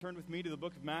Turn with me to the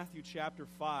book of Matthew chapter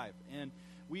 5. And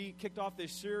we kicked off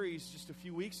this series just a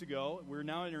few weeks ago. We're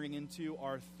now entering into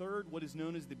our third, what is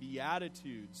known as the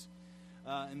Beatitudes.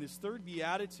 And this third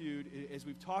Beatitude, as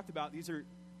we've talked about, these are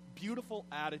beautiful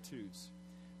attitudes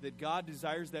that God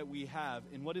desires that we have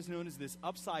in what is known as this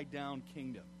upside-down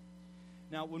kingdom.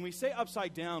 Now, when we say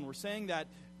upside down, we're saying that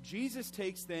Jesus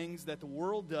takes things that the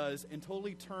world does and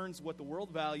totally turns what the world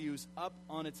values up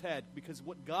on its head, because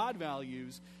what God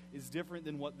values is different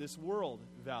than what this world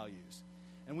values.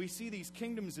 And we see these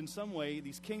kingdoms in some way,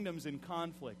 these kingdoms in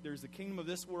conflict. There's the kingdom of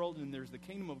this world and there's the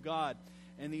kingdom of God,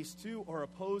 and these two are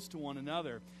opposed to one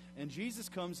another. And Jesus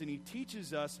comes and he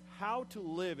teaches us how to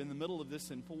live in the middle of this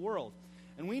sinful world.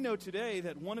 And we know today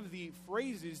that one of the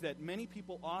phrases that many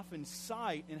people often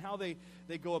cite in how they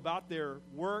go about their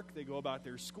work, they go about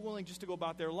their schooling, just to go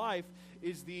about their life,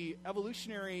 is the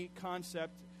evolutionary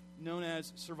concept known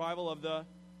as survival of the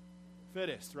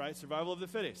fittest, right? Survival of the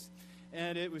fittest.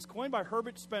 And it was coined by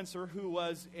Herbert Spencer, who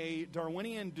was a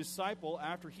Darwinian disciple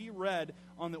after he read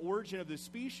on the origin of the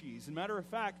species. As a matter of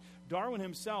fact, Darwin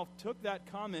himself took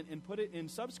that comment and put it in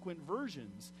subsequent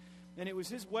versions. And it was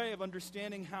his way of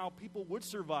understanding how people would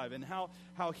survive and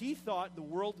how he thought the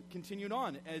world continued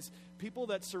on. As people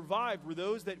that survived were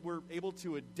those that were able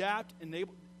to adapt and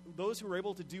those who were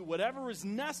able to do whatever was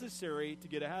necessary to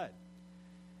get ahead.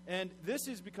 And this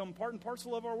has become part and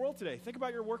parcel of our world today. Think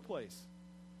about your workplace.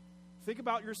 Think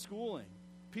about your schooling.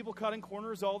 People cutting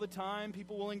corners all the time,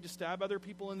 people willing to stab other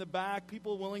people in the back,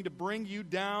 people willing to bring you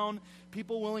down,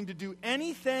 people willing to do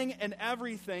anything and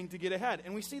everything to get ahead.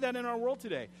 And we see that in our world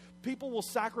today. People will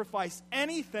sacrifice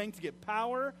anything to get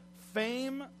power,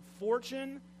 fame,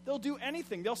 fortune. They'll do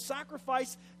anything. They'll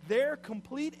sacrifice their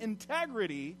complete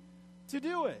integrity to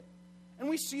do it. And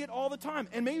we see it all the time.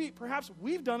 And maybe, perhaps,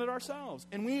 we've done it ourselves.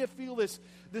 And we feel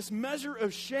this measure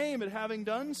of shame at having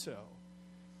done so.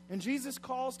 And Jesus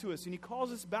calls to us, and he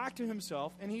calls us back to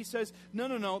himself, and he says,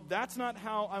 no, that's not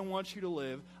how I want you to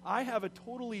live. I have a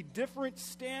totally different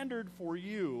standard for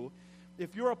you.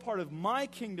 If you're a part of my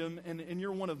kingdom and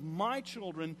you're one of my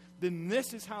children, then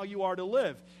this is how you are to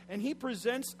live. And he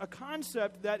presents a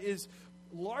concept that is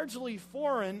largely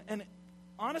foreign and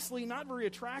honestly not very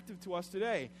attractive to us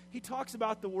today. He talks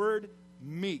about the word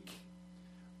meek.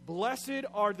 Blessed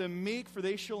are the meek, for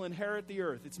they shall inherit the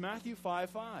earth. It's Matthew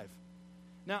 5:5.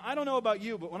 Now, I don't know about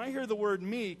you, but when I hear the word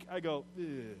meek, I go, ugh.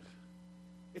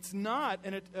 It's not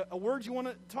a word you want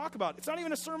to talk about. It's not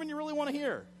even a sermon you really want to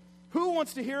hear. Who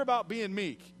wants to hear about being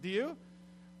meek? Do you?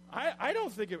 I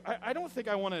don't think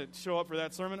I want to show up for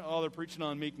that sermon. Oh, they're preaching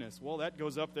on meekness. Well, that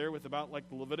goes up there with about like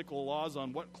the Levitical laws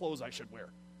on what clothes I should wear.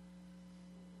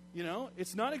 You know,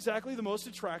 it's not exactly the most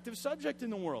attractive subject in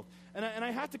the world. And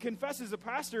I have to confess, as a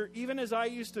pastor, even as I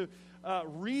used to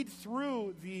read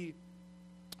through the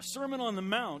Sermon on the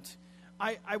Mount,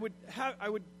 I would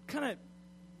kind of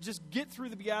just get through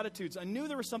the Beatitudes. I knew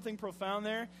there was something profound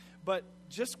there, but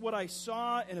just what I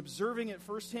saw and observing it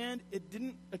firsthand, it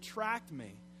didn't attract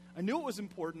me. I knew it was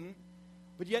important,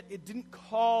 but yet it didn't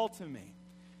call to me.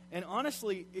 And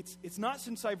honestly, it's not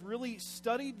since I've really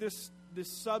studied this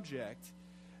subject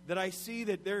that I see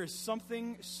that there is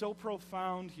something so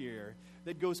profound here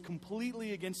that goes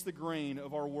completely against the grain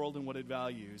of our world and what it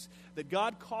values, that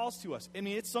God calls to us. I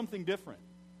mean, it's something different,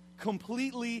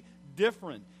 completely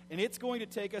different. And it's going to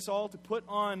take us all to put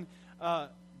on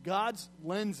God's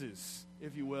lenses,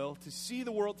 if you will, to see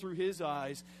the world through his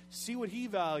eyes, see what he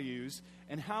values,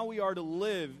 and how we are to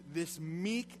live this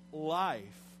meek life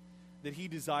that he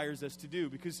desires us to do.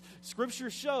 Because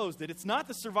Scripture shows that it's not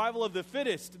the survival of the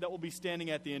fittest that will be standing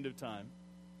at the end of time.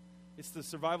 It's the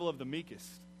survival of the meekest.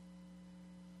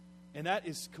 And that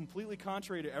is completely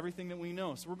contrary to everything that we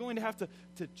know. So we're going to have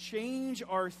to change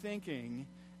our thinking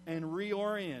and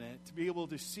reorient it to be able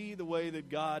to see the way that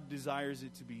God desires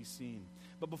it to be seen.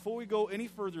 But before we go any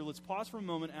further, let's pause for a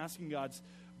moment asking God's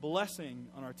blessing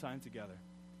on our time together.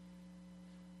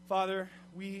 Father,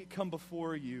 we come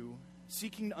before you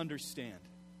seeking to understand.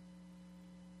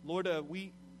 Lord,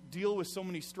 we deal with so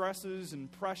many stresses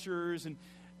and pressures,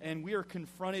 and we are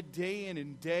confronted day in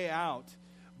and day out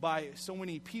by so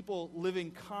many people living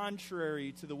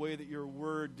contrary to the way that your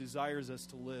word desires us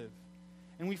to live.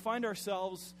 And we find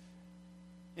ourselves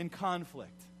in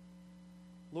conflict.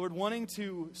 Lord, wanting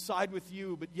to side with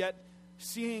you, but yet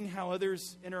seeing how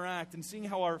others interact and seeing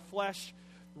how our flesh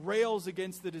rails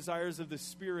against the desires of the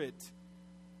Spirit.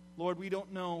 Lord, we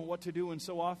don't know what to do, and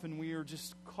so often we are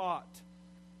just caught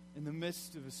in the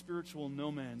midst of a spiritual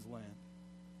no man's land.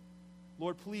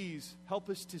 Lord, please help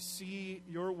us to see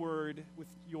your word with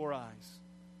your eyes,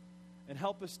 and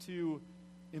help us to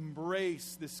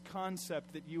embrace this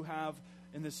concept that you have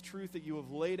and this truth that you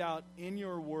have laid out in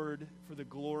your word for the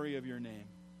glory of your name.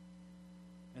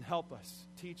 And help us,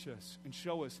 teach us, and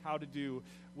show us how to do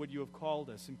what you have called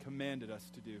us and commanded us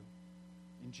to do.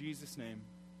 In Jesus' name,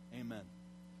 amen.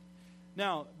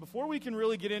 Now, before we can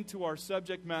really get into our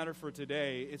subject matter for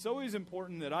today, it's always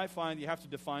important that I find you have to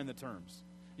define the terms.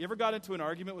 You ever got into an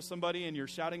argument with somebody and you're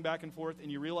shouting back and forth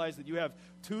and you realize that you have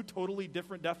two totally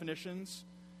different definitions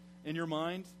in your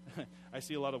mind? I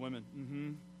see a lot of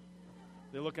women.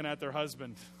 They're looking at their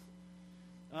husband.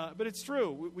 But it's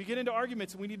true. We get into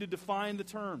arguments and we need to define the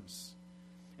terms.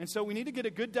 And so we need to get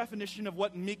a good definition of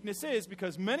what meekness is,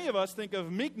 because many of us think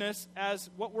of meekness as,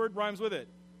 what word rhymes with it?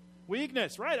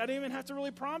 Weakness, right? I didn't even have to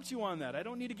really prompt you on that. I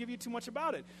don't need to give you too much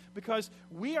about it, because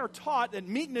we are taught that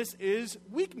meekness is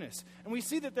weakness. And we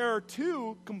see that there are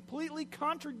two completely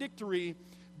contradictory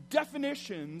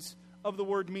definitions of the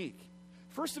word meek.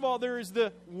 First of all, there is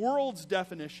the world's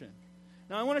definition.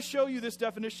 Now, I want to show you this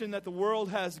definition that the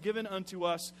world has given unto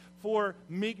us for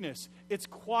meekness. It's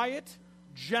quiet,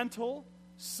 gentle,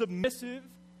 submissive,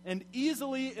 and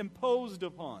easily imposed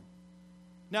upon.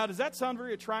 Now, does that sound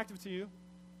very attractive to you?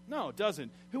 No, it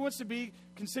doesn't. Who wants to be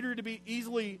considered to be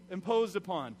easily imposed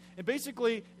upon? And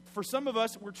basically, for some of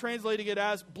us, we're translating it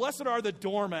as, blessed are the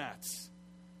doormats.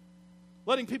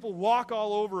 Letting people walk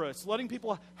all over us, letting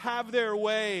people have their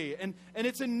way. And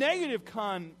it's a negative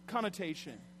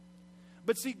connotation.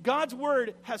 But see, God's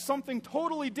word has something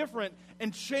totally different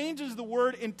and changes the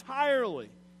word entirely.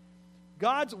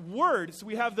 God's word, so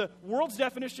we have the world's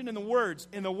definition and the words.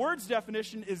 And the word's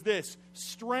definition is this: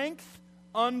 strength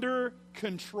under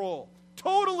control.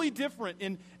 Totally different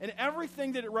in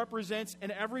everything that it represents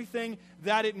and everything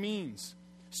that it means.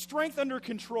 Strength under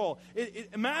control.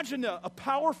 Imagine a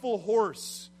powerful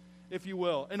horse, if you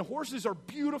will. And horses are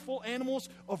beautiful animals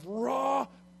of raw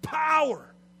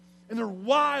power. And they're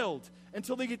wild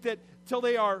until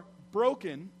they are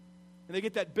broken and they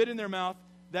get that bit in their mouth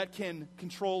that can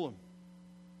control them.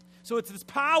 So it's this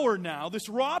power now, this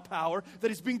raw power, that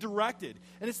is being directed.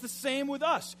 And it's the same with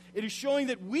us. It is showing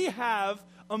that we have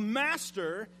a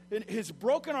master that has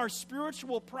broken our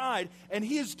spiritual pride, and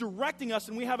he is directing us,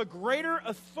 and we have a greater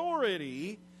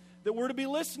authority that we're to be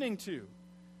listening to.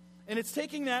 And it's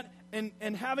taking that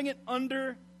and having it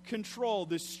under control,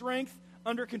 this strength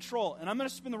under control. And I'm going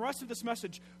to spend the rest of this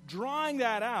message drawing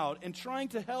that out and trying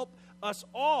to help us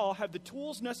all have the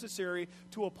tools necessary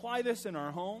to apply this in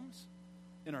our homes,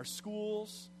 in our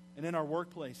schools, and in our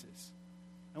workplaces.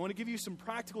 I want to give you some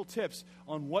practical tips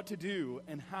on what to do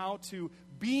and how to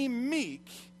be meek,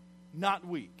 not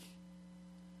weak,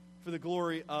 for the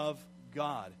glory of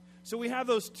God. So we have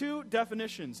those two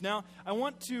definitions. Now, I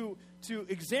want to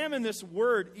examine this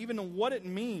word, even what it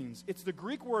means. It's the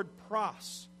Greek word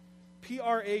praus.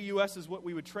 P-R-A-U-S is what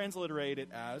we would transliterate it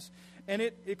as. And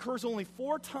it occurs only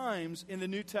 4 times in the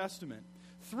New Testament.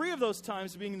 3 of those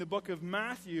times being in the book of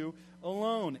Matthew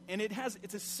alone. And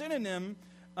it's a synonym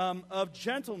of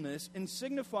gentleness and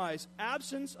signifies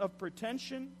absence of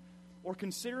pretension or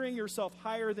considering yourself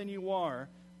higher than you are,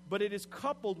 but it is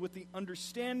coupled with the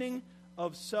understanding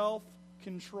of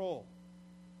self-control.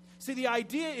 See, the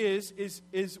idea is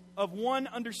of one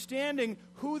understanding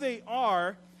who they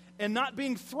are and not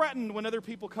being threatened when other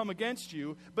people come against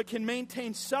you, but can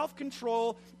maintain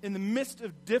self-control in the midst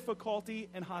of difficulty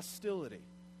and hostility.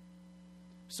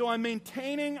 So I'm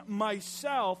maintaining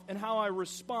myself and how I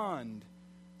respond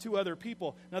to other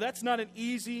people. Now, that's not an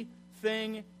easy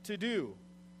thing to do,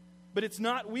 but it's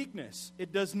not weakness.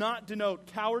 It does not denote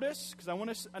cowardice, because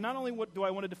not only do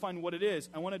I want to define what it is,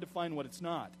 I want to define what it's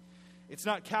not. It's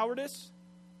not cowardice,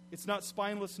 it's not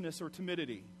spinelessness or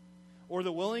timidity, or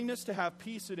the willingness to have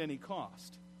peace at any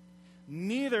cost.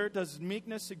 Neither does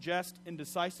meekness suggest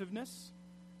indecisiveness,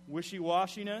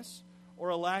 wishy-washiness, or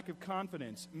a lack of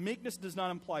confidence. Meekness does not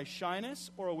imply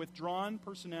shyness or a withdrawn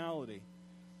personality,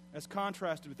 as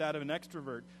contrasted with that of an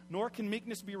extrovert, nor can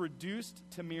meekness be reduced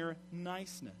to mere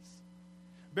niceness.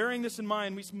 Bearing this in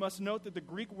mind, we must note that the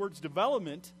Greek word's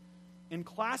development in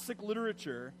classic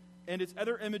literature and its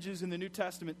other images in the New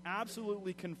Testament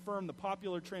absolutely confirm the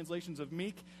popular translations of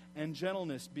meek and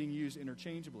gentleness being used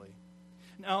interchangeably.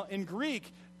 Now, in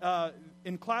Greek,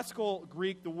 in classical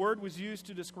Greek, the word was used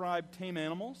to describe tame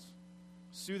animals,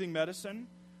 soothing medicine,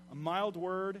 a mild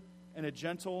word, and a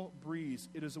gentle breeze.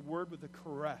 It is a word with a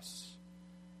caress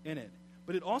in it.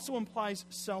 But it also implies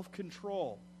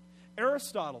self-control.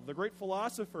 Aristotle, the great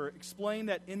philosopher, explained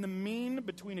that in the mean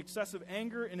between excessive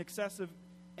anger and excessive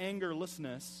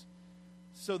angerlessness,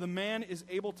 so the man is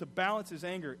able to balance his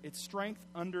anger. It's strength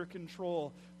under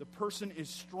control. The person is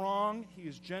strong, he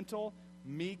is gentle,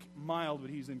 meek, mild, but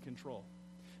he's in control.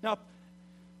 Now,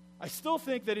 I still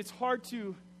think that it's hard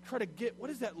to try to get, what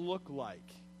does that look like?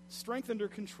 Strength under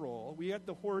control. We had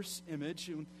the horse image,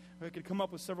 and I could come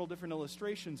up with several different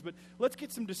illustrations, but let's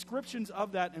get some descriptions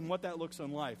of that and what that looks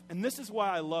in life. And this is why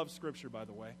I love Scripture, by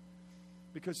the way,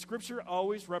 because Scripture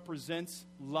always represents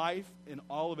life in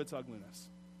all of its ugliness.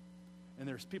 And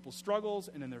there's people's struggles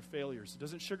and in their failures. It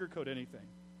doesn't sugarcoat anything.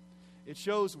 It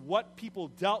shows what people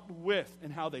dealt with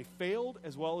and how they failed,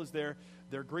 as well as their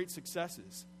great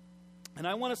successes. And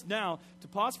I want us now to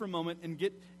pause for a moment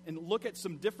and look at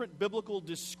some different biblical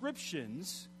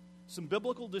descriptions,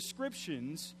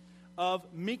 of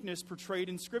meekness portrayed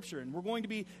in Scripture. And we're going to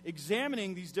be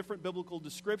examining these different biblical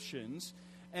descriptions.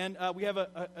 And we have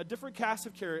a different cast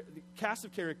of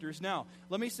characters. Now,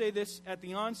 let me say this at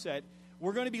the onset.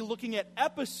 We're going to be looking at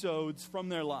episodes from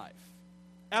their life.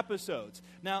 Episodes.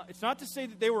 Now, it's not to say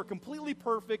that they were completely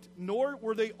perfect, nor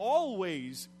were they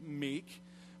always meek,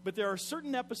 but there are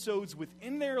certain episodes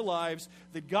within their lives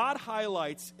that God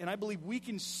highlights, and I believe we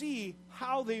can see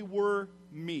how they were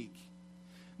meek.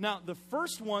 Now, the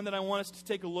first one that I want us to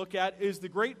take a look at is the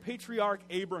great patriarch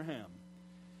Abraham.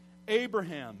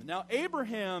 Abraham. Now,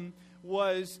 Abraham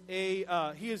was he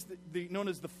is known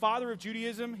as the father of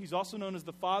Judaism. He's also known as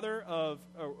the father of,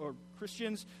 or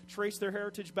Christians trace their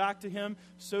heritage back to him.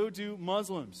 So do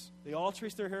Muslims. They all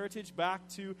trace their heritage back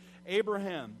to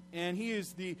Abraham. And he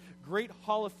is the great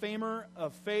Hall of Famer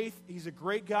of faith. He's a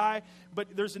great guy.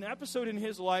 But there's an episode in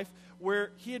his life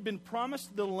where he had been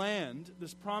promised the land,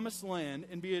 this promised land,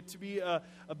 and to be a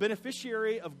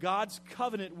beneficiary of God's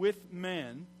covenant with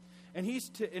man. And he's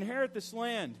to inherit this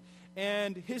land.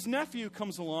 And his nephew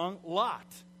comes along, Lot.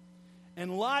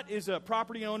 And Lot is a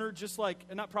property owner, just like,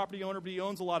 not property owner, but he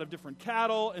owns a lot of different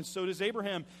cattle, and so does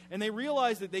Abraham. And they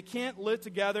realize that they can't live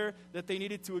together, that they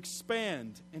needed to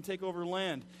expand and take over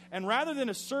land. And rather than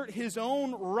assert his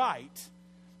own right,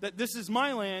 that this is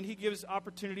my land, he gives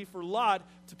opportunity for Lot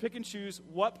to pick and choose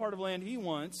what part of land he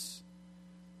wants.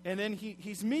 And then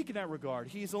he's meek in that regard.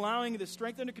 He's allowing the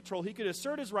strength under control. He could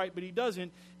assert his right, but he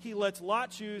doesn't. He lets Lot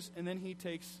choose, and then he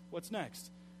takes what's next.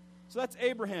 So that's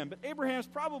Abraham. But Abraham's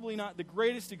probably not the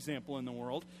greatest example in the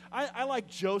world. I like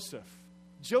Joseph.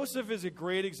 Joseph is a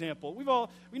great example. We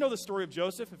know the story of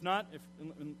Joseph. If not,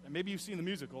 maybe you've seen the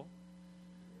musical.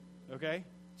 Okay?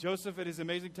 Joseph in his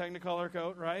amazing Technicolor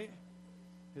coat, right?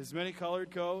 His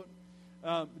many-colored coat.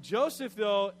 Joseph,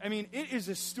 though, it is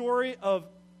a story of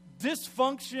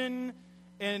dysfunction,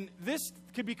 and this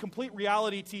could be complete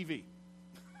reality TV.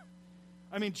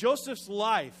 Joseph's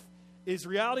life is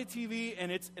reality TV,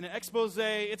 and it's an expose,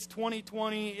 it's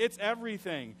 2020, it's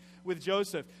everything with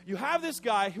Joseph. You have this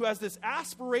guy who has this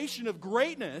aspiration of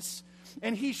greatness,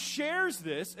 and he shares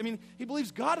this. He believes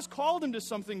God has called him to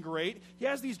something great. He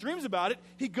has these dreams about it.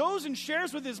 He goes and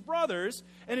shares with his brothers,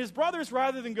 and his brothers,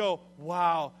 rather than go,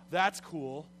 wow, that's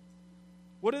cool,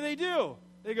 what do?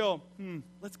 They go,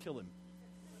 let's kill him.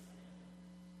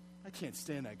 I can't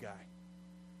stand that guy.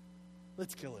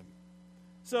 Let's kill him.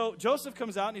 So Joseph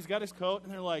comes out, and he's got his coat,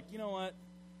 and they're like, you know what?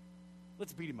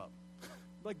 Let's beat him up.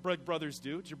 Like big brothers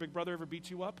do. Did your big brother ever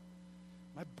beat you up?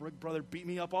 My big brother beat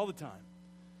me up all the time.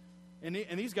 And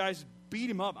these guys beat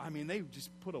him up. They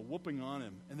just put a whooping on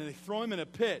him. And then they throw him in a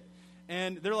pit.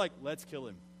 And they're like, let's kill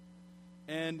him.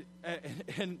 And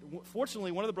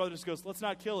fortunately, one of the brothers goes, let's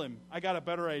not kill him. I got a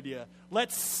better idea.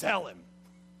 Let's sell him.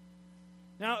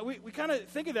 Now, we kind of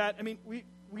think of that. We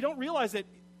don't realize that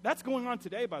that's going on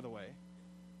today, by the way.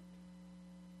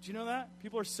 Do you know that?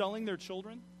 People are selling their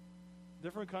children in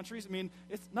different countries.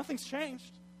 Nothing's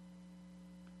changed.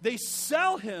 They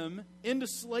sell him into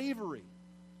slavery.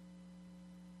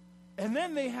 And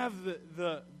then they have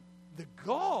the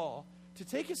gall to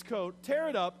take his coat, tear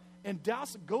it up, and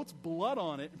douse goat's blood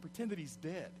on it and pretend that he's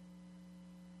dead.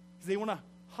 Because they want to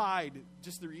hide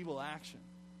just their evil action.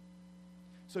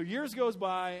 So years goes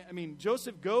by.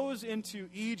 Joseph goes into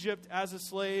Egypt as a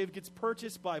slave, gets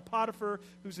purchased by Potiphar,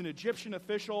 who's an Egyptian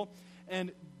official,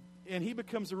 and he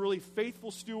becomes a really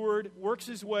faithful steward, works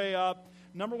his way up,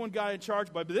 number one guy in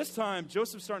charge. By this time,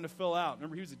 Joseph's starting to fill out.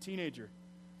 Remember, he was a teenager.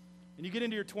 And you get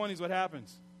into your 20s, what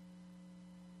happens?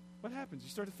 What happens? You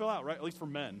start to fill out, right? At least for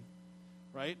men.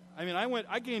 Right?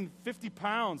 I gained 50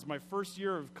 pounds my first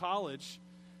year of college,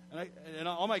 and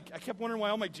I kept wondering why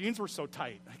all my jeans were so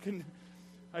tight.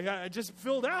 I just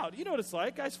filled out. You know what it's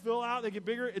like. Guys fill out, they get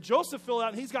bigger. Joseph filled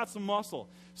out, and he's got some muscle.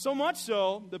 So much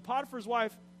so that Potiphar's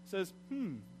wife says,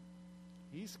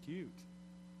 he's cute.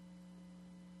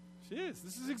 She is.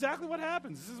 This is exactly what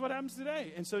happens. This is what happens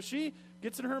today. And so she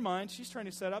gets in her mind, she's trying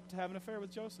to set up to have an affair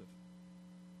with Joseph.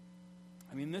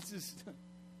 This is,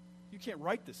 you can't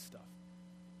write this stuff.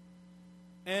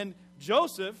 And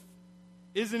Joseph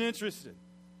isn't interested.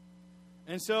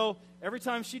 And so every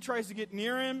time she tries to get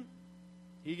near him,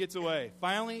 he gets away.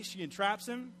 Finally, she entraps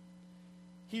him.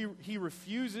 He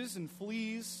refuses and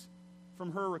flees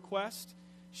from her request.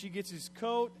 She gets his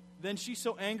coat. Then she's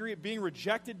so angry at being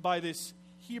rejected by this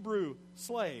Hebrew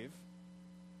slave.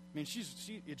 I mean,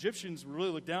 Egyptians really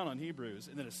look down on Hebrews,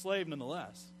 and then a slave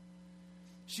nonetheless.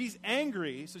 She's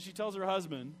angry, so she tells her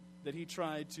husband that he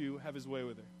tried to have his way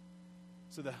with her.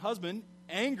 So the husband,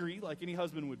 angry like any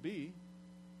husband would be,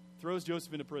 throws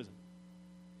Joseph into prison.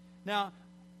 Now,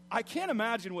 I can't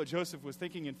imagine what Joseph was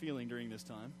thinking and feeling during this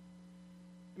time.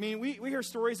 I mean, we hear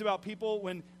stories about people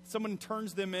when someone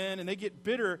turns them in and they get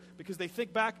bitter because they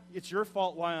think back, it's your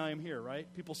fault why I am here, right?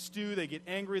 People stew, they get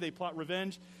angry, they plot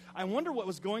revenge. I wonder what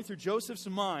was going through Joseph's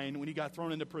mind when he got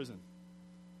thrown into prison.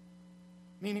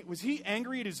 I mean, was he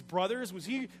angry at his brothers? Was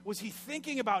he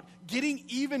thinking about getting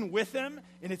even with them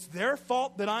and it's their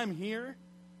fault that I'm here?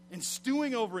 And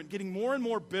stewing over it, getting more and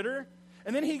more bitter?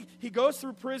 And then he goes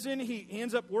through prison. He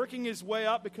ends up working his way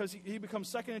up because he becomes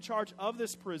second in charge of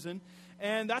this prison.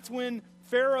 And that's when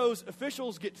Pharaoh's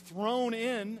officials get thrown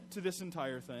in to this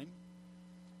entire thing.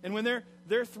 And when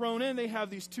they're thrown in, they have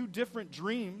these two different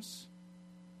dreams.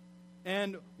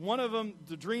 And one of them,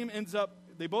 the dream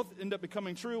they both end up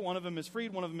becoming true. One of them is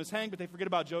freed, one of them is hanged, but they forget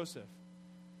about Joseph.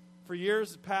 For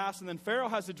years pass, and then Pharaoh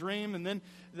has a dream, and then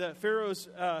the Pharaoh's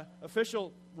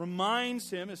official reminds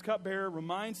him, his cupbearer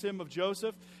reminds him of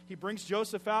Joseph. He brings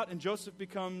Joseph out, and Joseph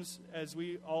becomes, as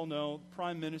we all know,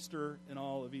 prime minister in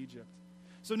all of Egypt.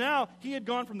 So now he had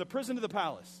gone from the prison to the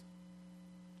palace.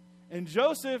 And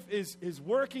Joseph is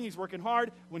working, he's working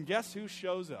hard, when guess who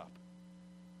shows up?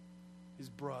 His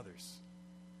brothers.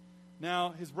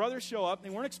 Now, his brothers show up. They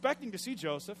weren't expecting to see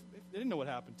Joseph. They didn't know what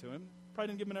happened to him. Probably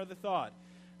didn't give him another thought.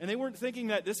 And they weren't thinking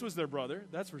that this was their brother,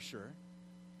 that's for sure.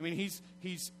 I mean,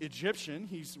 he's Egyptian,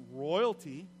 he's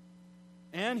royalty,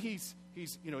 and he's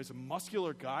a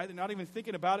muscular guy. They're not even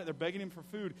thinking about it. They're begging him for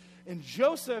food. And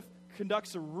Joseph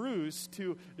conducts a ruse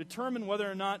to determine whether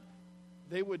or not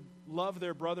they would love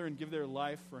their brother and give their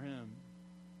life for him.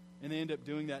 And they end up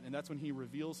doing that, and that's when he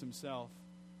reveals himself.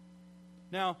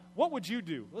 Now, what would you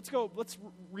do? Let's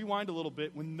rewind a little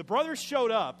bit. When the brothers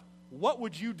showed up, what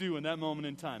would you do in that moment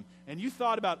in time? And you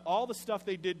thought about all the stuff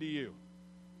they did to you.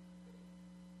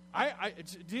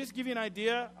 To just give you an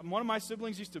idea, one of my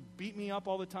siblings used to beat me up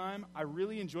all the time. I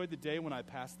really enjoyed the day when I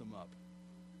passed them up.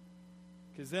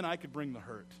 Because then I could bring the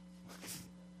hurt.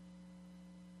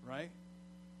 Right?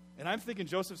 And I'm thinking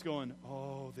Joseph's going,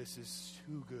 oh, this is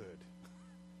too good.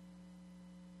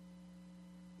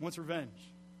 Wants revenge.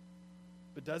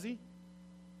 But does he?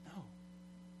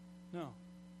 No,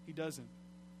 he doesn't.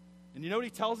 And you know what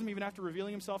he tells him even after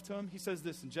revealing himself to him? He says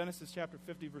this in Genesis chapter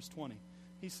 50, verse 20.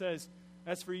 He says,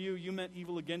 as for you, you meant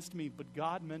evil against me, but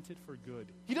God meant it for good.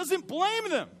 He doesn't blame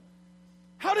them.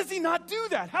 How does he not do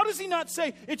that? How does he not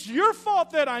say, it's your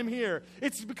fault that I'm here.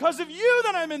 It's because of you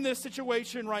that I'm in this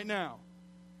situation right now.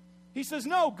 He says,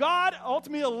 no, God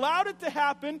ultimately allowed it to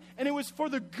happen, and it was for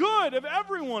the good of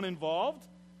everyone involved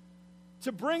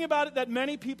to bring about it that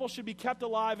many people should be kept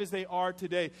alive as they are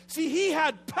today. See, he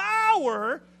had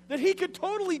power that he could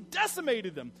totally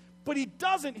decimate them, but he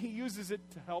doesn't. He uses it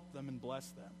to help them and bless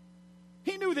them.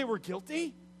 He knew they were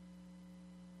guilty,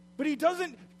 but he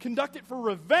doesn't conduct it for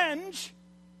revenge.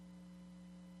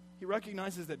 He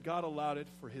recognizes that God allowed it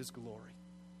for his glory.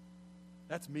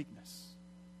 That's meekness.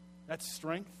 That's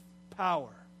strength,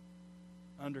 power,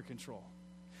 under control.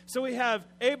 So we have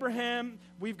Abraham,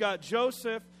 we've got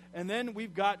Joseph, and then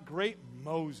we've got great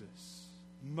Moses.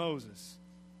 Moses.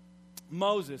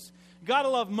 Gotta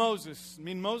love Moses. I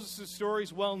mean, Moses' story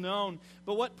is well known,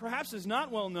 but what perhaps is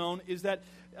not well known is that,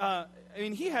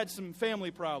 he had some family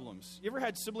problems. You ever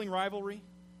had sibling rivalry?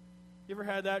 You ever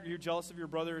had that? You're jealous of your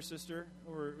brother or sister?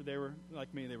 Or they were,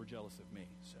 like me, they were jealous of me.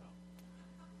 So,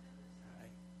 all right,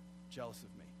 jealous of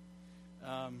me.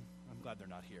 I'm glad they're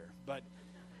not here. But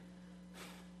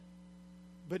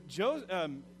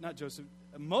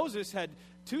Moses had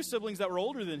two siblings that were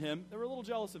older than him that were a little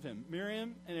jealous of him,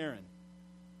 Miriam and Aaron.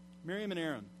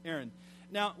 Aaron.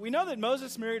 Now, we know that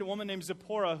Moses married a woman named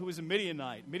Zipporah, who was a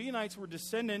Midianite. Midianites were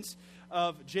descendants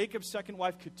of Jacob's second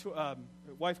wife,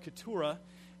 Keturah.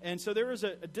 And so there was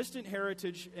a distant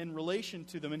heritage and relation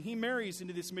to them. And he marries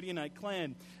into this Midianite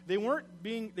clan. They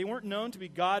weren't known to be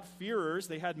God-fearers.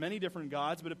 They had many different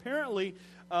gods. But apparently,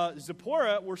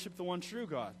 Zipporah worshipped the one true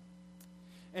God.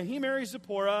 And he marries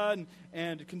Zipporah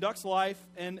and conducts life.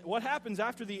 And what happens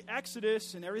after the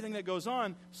Exodus and everything that goes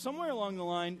on, somewhere along the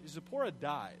line, Zipporah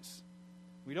dies.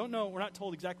 We don't know, we're not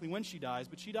told exactly when she dies,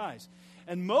 but she dies.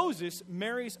 And Moses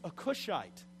marries a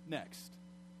Cushite next.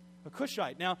 A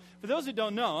Cushite. Now, for those that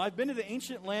don't know, I've been to the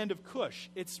ancient land of Cush.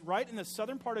 It's right in the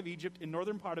southern part of Egypt and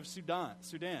northern part of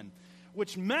Sudan,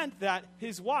 which meant that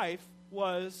his wife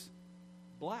was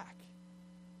black.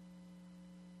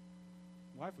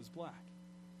 Wife was black.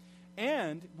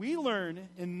 And we learn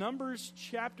in Numbers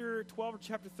chapter 12 or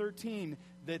chapter 13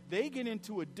 that they get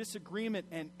into a disagreement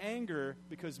and anger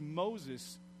because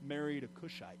Moses married a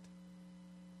Cushite.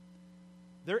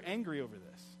 They're angry over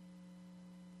this.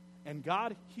 And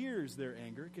God hears their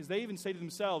anger because they even say to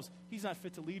themselves, he's not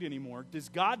fit to lead anymore. Does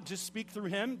God just speak through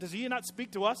him? Does he not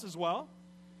speak to us as well?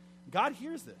 God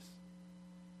hears this.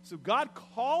 So God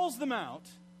calls them out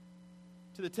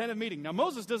to the tent of meeting. Now,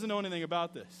 Moses doesn't know anything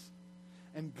about this.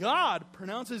 And God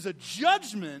pronounces a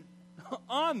judgment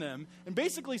on them and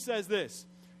basically says this: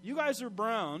 you guys are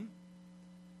brown,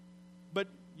 but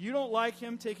you don't like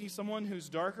him taking someone who's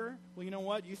darker? Well, you know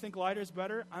what? You think lighter is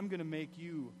better? I'm going to make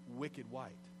you wicked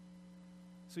white.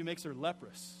 So he makes her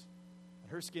leprous,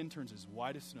 and her skin turns as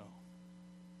white as snow.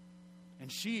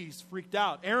 And she's freaked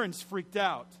out. Aaron's freaked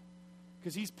out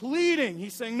because he's pleading.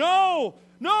 He's saying, no,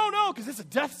 because it's a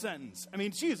death sentence. I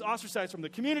mean, she is ostracized from the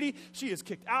community. She is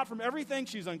kicked out from everything.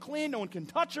 She's unclean. No one can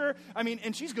touch her. I mean,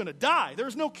 and she's going to die.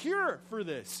 There's no cure for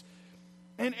this.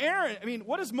 And Aaron, I mean,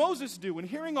 what does Moses do when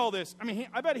hearing all this? I mean,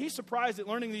 I bet he's surprised at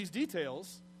learning these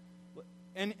details.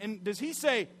 And does he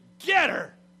say, get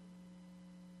her?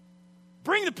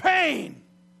 Bring the pain.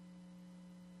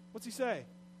 What's he say?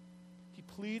 He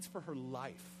pleads for her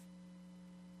life.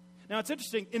 Now, it's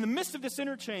interesting. In the midst of this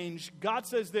interchange, God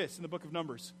says this in the book of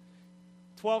Numbers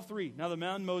 12:3. Now, the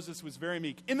man Moses was very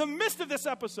meek. In the midst of this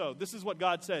episode, this is what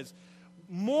God says: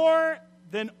 more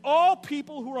than all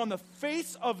people who are on the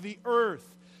face of the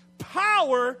earth,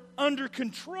 power under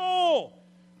control.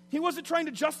 He wasn't trying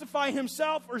to justify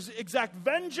himself or exact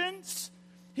vengeance.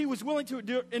 He was willing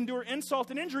to endure insult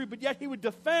and injury, but yet he would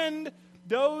defend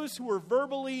those who were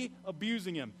verbally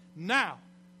abusing him. Now,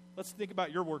 let's think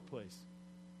about your workplace.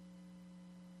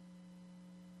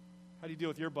 How do you deal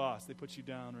with your boss? They put you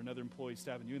down, or another employee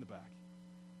stabbing you in the back.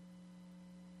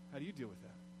 How do you deal with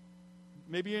that?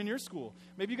 Maybe in your school.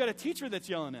 Maybe you got a teacher that's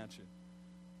yelling at you,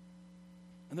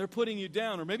 and they're putting you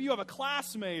down. Or maybe you have a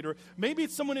classmate, or maybe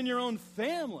it's someone in your own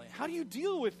family. How do you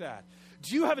deal with that?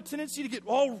 Do you have a tendency to get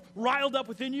all riled up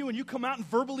within you and you come out and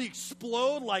verbally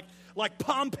explode like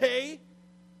Pompeii?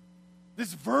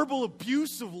 This verbal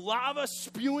abuse of lava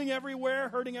spewing everywhere,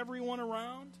 hurting everyone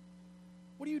around?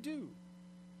 What do you do?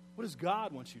 What does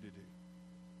God want you to do?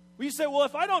 Well, you say, well,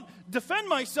 if I don't defend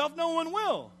myself, no one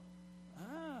will.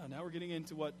 Now we're getting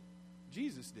into what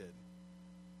Jesus did.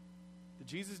 Did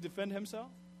Jesus defend himself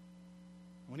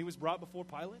when he was brought before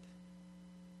Pilate?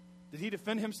 Did he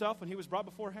defend himself when he was brought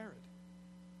before Herod?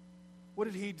 What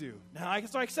did he do? Now, like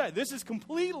I said, this is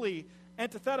completely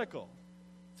antithetical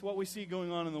to what we see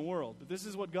going on in the world. But this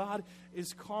is what God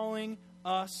is calling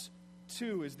us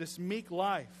to, is this meek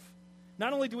life.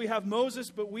 Not only do we have Moses,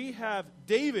 but we have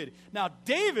David. Now,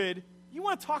 David, you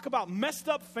want to talk about messed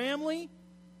up family?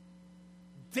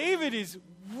 David is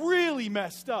really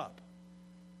messed up.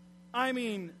 I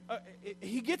mean,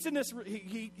 he gets in this,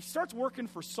 he starts working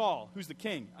for Saul, who's the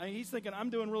king. I mean, he's thinking, I'm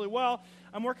doing really well.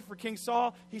 I'm working for King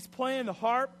Saul. He's playing the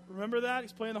harp. Remember that?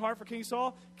 He's playing the harp for King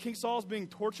Saul. King Saul's being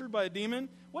tortured by a demon.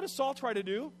 What does Saul try to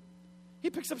do? He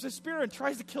picks up his spear and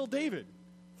tries to kill David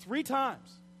 3 times.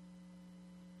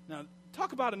 Now,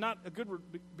 talk about not a good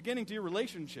beginning to your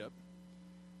relationship.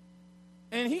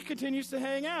 And he continues to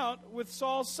hang out with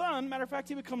Saul's son. Matter of fact,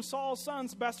 he becomes Saul's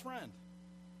son's best friend,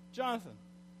 Jonathan.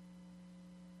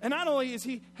 And not only is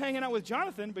he hanging out with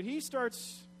Jonathan, but he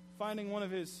starts finding one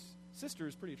of his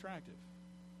sisters pretty attractive.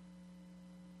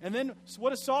 And then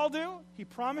what does Saul do? He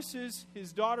promises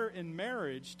his daughter in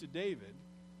marriage to David,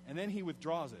 and then he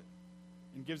withdraws it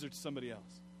and gives her to somebody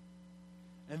else.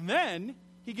 And then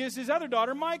he gives his other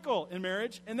daughter, Michal, in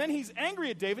marriage, and then he's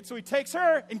angry at David, so he takes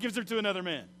her and gives her to another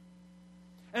man.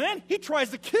 And then he tries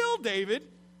to kill David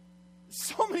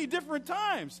so many different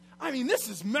times. I mean, this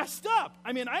is messed up.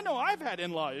 I mean, I know I've had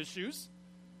in-law issues.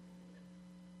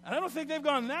 And I don't think they've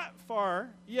gone that far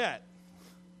yet.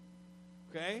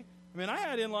 Okay? I mean, I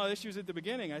had in-law issues at the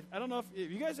beginning. I don't know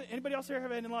if you guys, anybody else here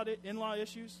have had in-law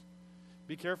issues?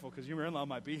 Be careful, because your in-law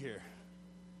might be here.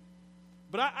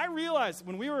 But I realized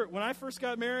when I first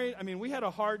got married, I mean, we had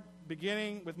a hard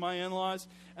beginning with my in-laws,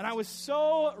 and I was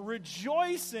so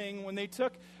rejoicing when they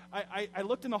took, I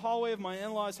looked in the hallway of my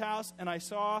in-laws' house, and I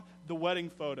saw the wedding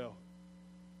photo.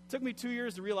 It took me 2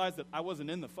 years to realize that I wasn't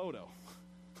in the photo.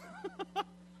 It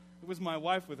was my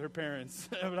wife with her parents.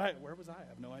 Where was I? I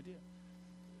have no idea.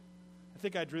 I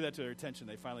think I drew that to their attention.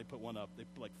 They finally put one up. They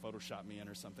photoshopped me in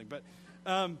or something. But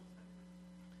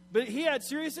But he had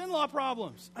serious in-law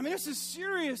problems. I mean, this is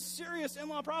serious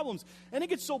in-law problems. And it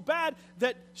gets so bad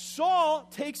that Saul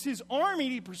takes his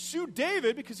army to pursue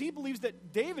David because he believes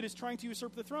that David is trying to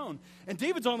usurp the throne. And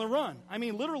David's on the run. I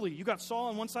mean, literally, you got Saul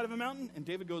on one side of a mountain, and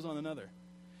David goes on another.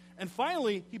 And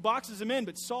finally, he boxes him in,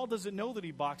 but Saul doesn't know that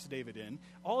he boxed David in.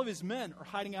 All of his men are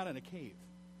hiding out in a cave,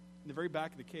 in the very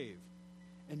back of the cave.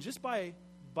 And just by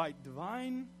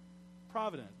divine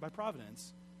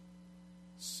providence,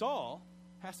 Saul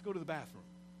has to go to the bathroom.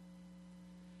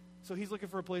 So he's looking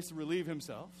for a place to relieve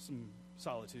himself, some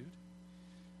solitude.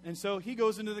 And so he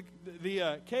goes into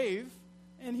the cave,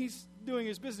 and he's doing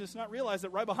his business, not realize that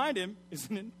right behind him is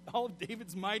all of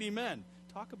David's mighty men.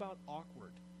 Talk about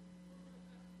awkward.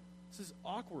 This is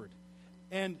awkward.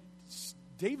 And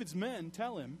David's men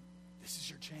tell him, this is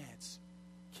your chance.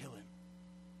 Kill him.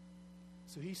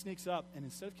 So he sneaks up, and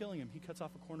instead of killing him, he cuts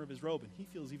off a corner of his robe, and he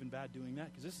feels even bad doing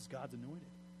that because this is God's anointed.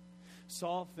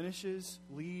 Saul finishes,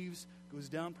 leaves, goes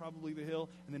down probably the hill,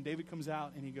 and then David comes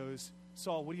out and he goes,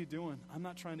 Saul, what are you doing? I'm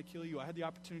not trying to kill you. I had the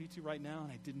opportunity to right now, and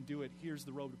I didn't do it. Here's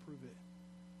the robe to prove it.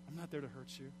 I'm not there to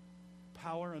hurt you.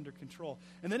 Power under control.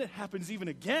 And then it happens even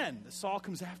again. Saul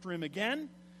comes after him again,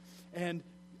 and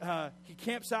he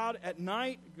camps out at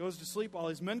night, goes to sleep while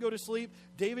his men go to sleep.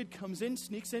 David comes in,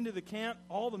 sneaks into the camp.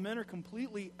 All the men are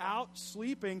completely out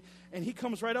sleeping, and he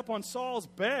comes right up on Saul's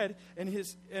bed,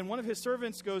 and one of his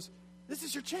servants goes, this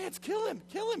is your chance. Kill him.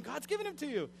 Kill him. God's given him to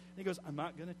you. And he goes, I'm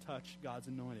not going to touch God's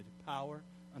anointed. Power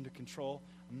under control.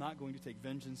 I'm not going to take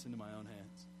vengeance into my own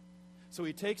hands. So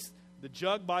he takes the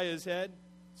jug by his head.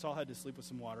 Saul had to sleep with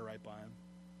some water right by him.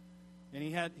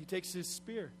 And he takes his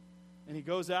spear. And he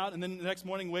goes out, and then the next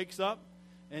morning wakes up,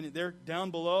 and they're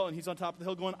down below, and he's on top of the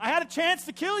hill going, I had a chance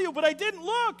to kill you, but I didn't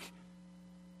look.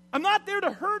 I'm not there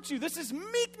to hurt you. This is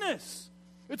meekness.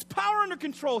 It's power under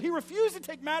control. He refused to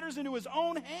take matters into his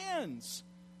own hands.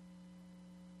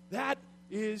 That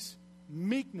is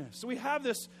meekness. So we have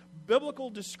this biblical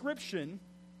description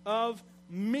of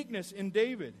meekness in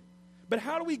David. But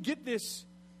how do we get this?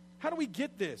 How do we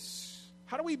get this?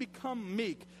 How do we become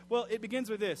meek? Well, it begins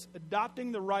with this: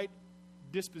 adopting the right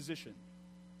disposition.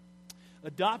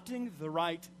 Adopting the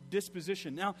right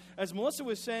disposition. Now, as Melissa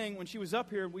was saying when she was up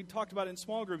here, we talked about it in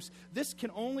small groups, this can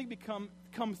only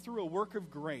come through a work of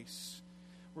grace,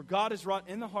 where God is wrought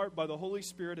in the heart by the Holy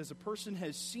Spirit as a person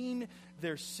has seen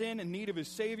their sin and need of his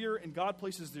Savior, and God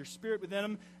places their Spirit within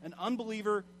them. An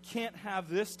unbeliever can't have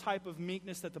this type of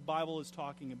meekness that the Bible is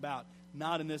talking about,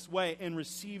 not in this way, and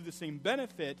receive the same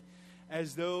benefit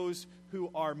as those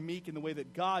who are meek in the way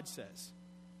that God says.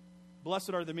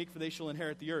 Blessed are the meek, for they shall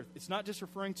inherit the earth. It's not just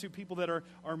referring to people that are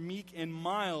meek and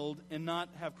mild and not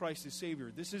have Christ as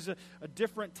Savior. This is a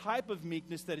different type of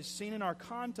meekness that is seen in our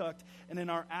conduct and in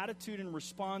our attitude and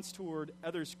response toward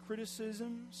others'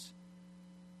 criticisms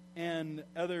and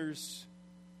others'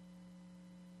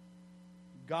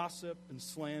 gossip and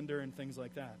slander and things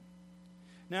like that.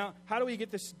 Now, how do we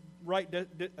get this right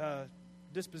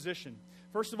disposition?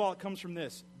 First of all, it comes from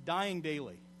this: dying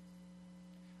daily.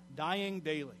 Dying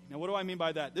daily. Now, what do I mean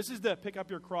by that? This is the pick up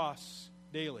your cross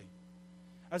daily.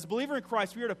 As a believer in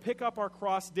Christ, we are to pick up our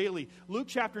cross daily. Luke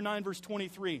chapter 9, verse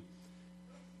 23.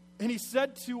 And he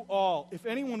said to all, if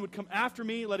anyone would come after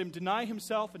me, let him deny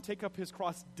himself and take up his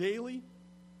cross daily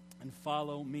and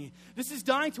follow me. This is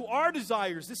dying to our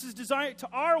desires. This is dying to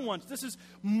our wants. This is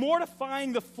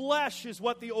mortifying the flesh, is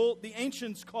what the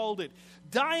ancients called it.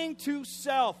 Dying to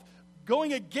self,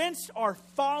 going against our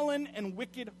fallen and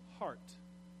wicked heart.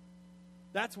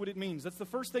 That's what it means. That's the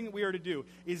first thing that we are to do,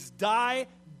 is die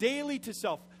daily to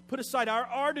self. Put aside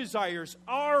our desires,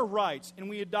 our rights, and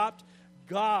we adopt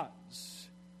God's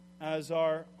as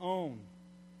our own.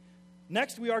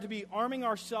 Next, we are to be arming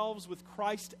ourselves with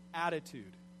Christ's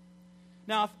attitude.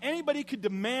 Now, if anybody could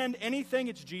demand anything,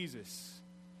 it's Jesus.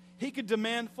 He could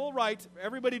demand full rights for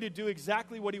everybody to do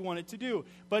exactly what he wanted to do.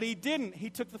 But he didn't. He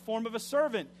took the form of a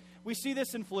servant. We see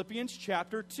this in Philippians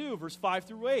chapter 2, verse 5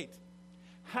 through 8.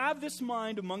 Have this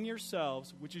mind among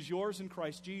yourselves, which is yours in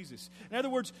Christ Jesus. In other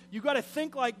words, you've got to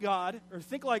think like God, or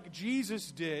think like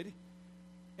Jesus did,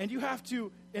 and you have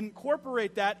to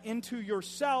incorporate that into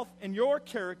yourself and your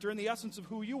character and the essence of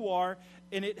who you are,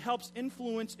 and it helps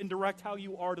influence and direct how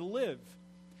you are to live.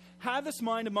 Have this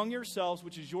mind among yourselves,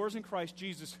 which is yours in Christ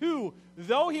Jesus, who,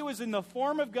 though he was in the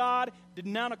form of God, did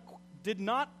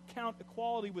not count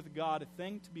equality with God a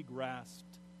thing to be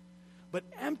grasped, but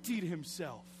emptied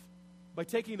himself by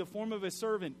taking the form of a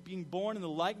servant, being born in the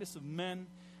likeness of men,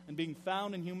 and being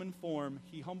found in human form.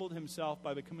 He humbled himself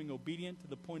by becoming obedient to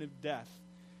the point of death,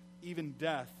 even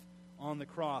death on the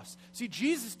cross. See,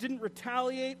 Jesus didn't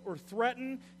retaliate or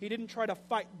threaten. He didn't try to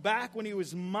fight back when he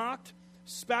was mocked.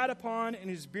 spat upon, and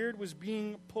his beard was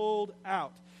being pulled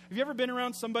out. Have you ever been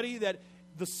around somebody that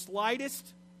the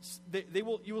slightest,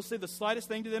 you will say the slightest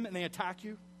thing to them and they attack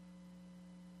you?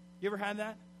 You ever had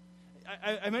that?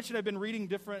 I mentioned I've been reading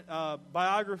different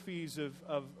biographies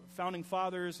of founding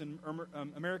fathers and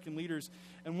American leaders.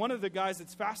 And one of the guys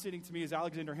that's fascinating to me is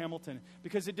Alexander Hamilton,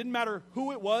 because it didn't matter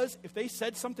who it was. If they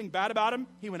said something bad about him,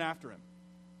 he went after him.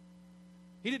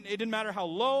 It didn't matter how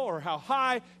low or how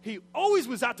high. He always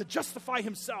was out to justify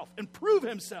himself and prove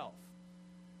himself.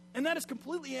 And that is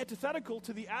completely antithetical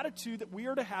to the attitude that we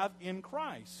are to have in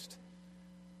Christ.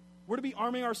 We're to be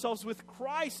arming ourselves with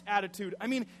Christ's attitude. I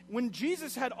mean, when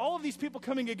Jesus had all of these people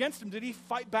coming against him, did he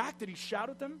fight back? Did he shout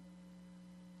at them?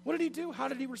 What did he do? How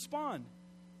did he respond?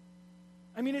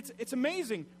 I mean, it's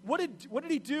amazing. What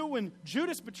did he do when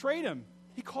Judas betrayed him?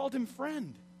 He called him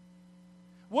friend.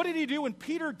 What did he do when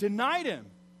Peter denied him?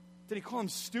 Did he call him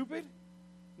stupid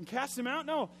and cast him out?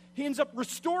 No. He ends up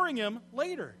restoring him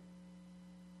later.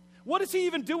 What does he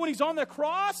even do when he's on the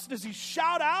cross? Does he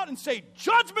shout out and say,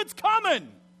 "Judgment's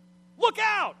coming! Look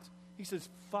out!" He says,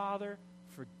 "Father,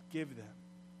 forgive them,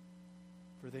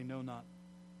 for they know not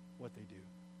what they do."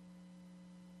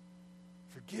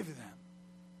 Forgive them.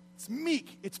 It's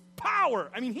meek. It's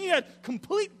power. I mean, he had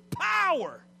complete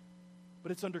power.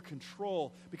 But it's under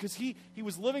control because he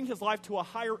was living his life to a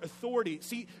higher authority.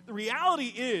 See, the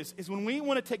reality is when we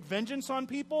want to take vengeance on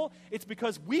people, it's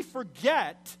because we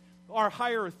forget our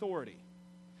higher authority.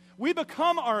 We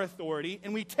become our authority,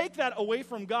 and we take that away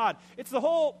from God. It's the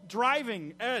whole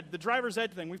the driver's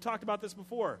ed thing. We've talked about this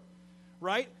before,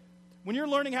 right? When you're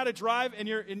learning how to drive and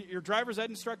your driver's ed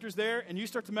instructor's there and you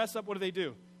start to mess up, what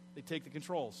do? They take the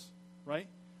controls, right?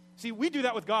 See, we do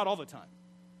that with God all the time.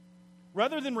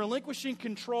 Rather than relinquishing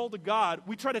control to God,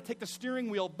 we try to take the steering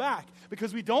wheel back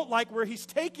because we don't like where he's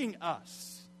taking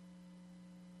us.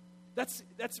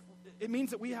 It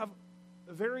means that we have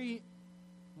a very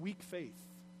weak faith.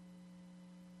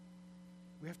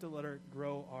 We have to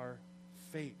grow our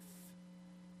faith.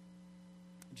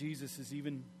 Jesus is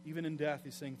even in death,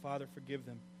 he's saying, "Father, forgive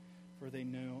them, for they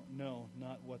know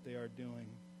not what they are doing."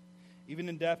 Even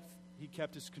in death, he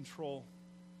kept his control.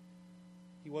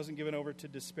 He wasn't given over to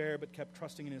despair, but kept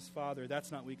trusting in his Father.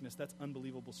 That's not weakness. That's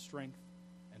unbelievable strength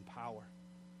and power.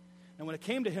 And when it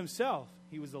came to himself,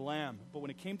 he was a lamb. But when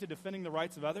it came to defending the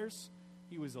rights of others,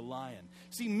 he was a lion.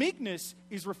 See, meekness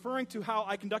is referring to how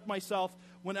I conduct myself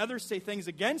when others say things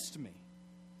against me.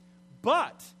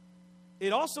 But it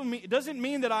doesn't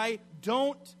mean that I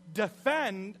don't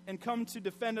defend and come to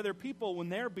defend other people when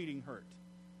they're being hurt.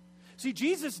 See,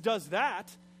 Jesus does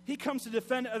that. He comes to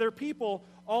defend other people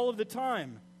all of the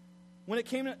time. When it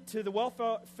came to the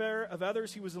welfare of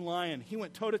others, he was a lion. He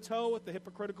went toe-to-toe with the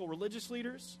hypocritical religious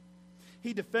leaders.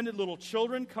 He defended little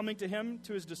children coming to him,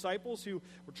 to his disciples who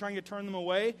were trying to turn them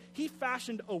away. He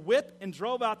fashioned a whip and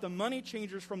drove out the money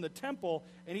changers from the temple,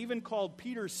 and even called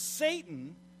Peter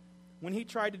Satan when he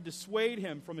tried to dissuade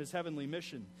him from his heavenly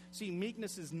mission. See,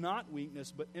 meekness is not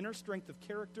weakness, but inner strength of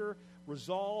character,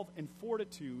 resolve, and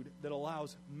fortitude that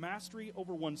allows mastery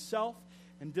over oneself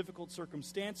in difficult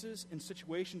circumstances and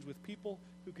situations with people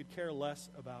who could care less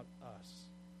about us.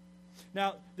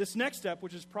 Now, this next step,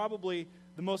 which is probably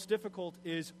the most difficult,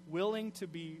 is willing to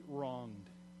be wronged.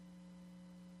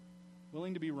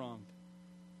 Willing to be wronged.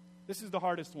 This is the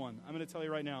hardest one. I'm going to tell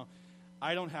you right now,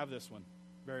 I don't have this one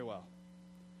very well.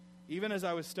 Even as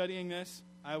I was studying this,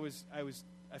 I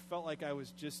felt like I was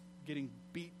just getting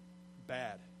beat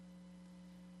bad.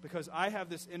 Because I have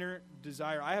this inner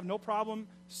desire. I have no problem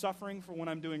suffering for when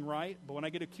I'm doing right, but when I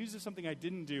get accused of something I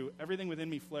didn't do, everything within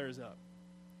me flares up.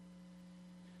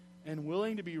 And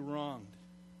willing to be wronged.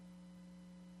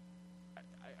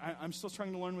 I'm still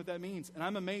trying to learn what that means. And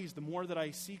I'm amazed, the more that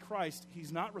I see Christ,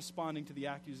 he's not responding to the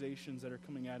accusations that are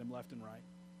coming at him left and right.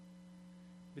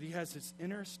 But he has this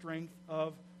inner strength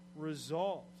of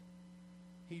resolve.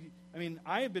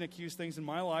 I have been accused things in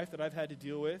my life that I've had to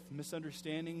deal with.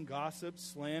 Misunderstanding, gossip,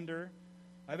 slander.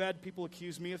 I've had people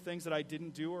accuse me of things that I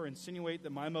didn't do or insinuate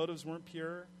that my motives weren't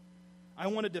pure. I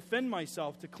want to defend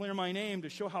myself, to clear my name, to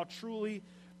show how truly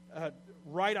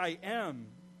right I am.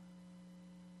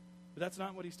 But that's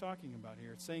not what he's talking about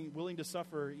here. It's saying willing to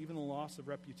suffer even the loss of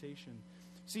reputation.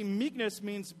 See, meekness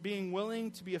means being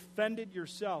willing to be offended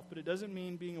yourself, but it doesn't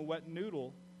mean being a wet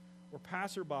noodle or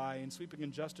passerby and sweeping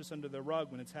injustice under the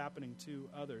rug when it's happening to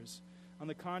others. On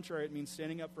the contrary, it means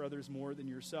standing up for others more than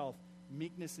yourself.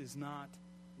 Meekness is not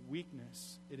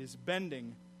weakness. It is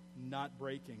bending, not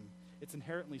breaking. It's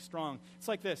inherently strong. It's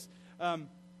like this.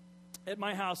 at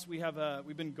my house, we've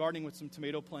been gardening with some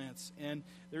tomato plants, and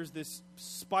there's this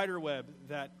spider web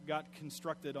that got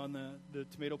constructed on the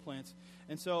tomato plants.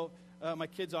 And so my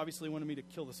kids obviously wanted me to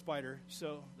kill the spider,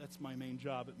 so that's my main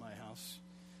job at my house.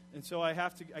 And so I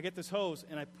get this hose,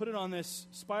 and I put it on this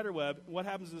spider web. What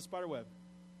happens to the spider web?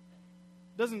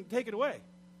 It doesn't take it away.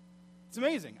 It's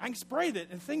amazing. I can spray it,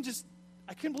 and the thing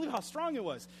I couldn't believe how strong it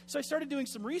was. So I started doing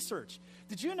some research.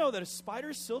 Did you know that a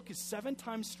spider's silk is 7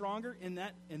 times stronger in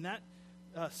that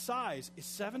size is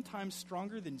 7 times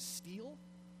stronger than steel?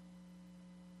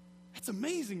 That's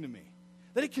amazing to me.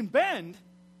 That it can bend,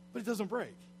 but it doesn't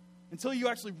break. Until you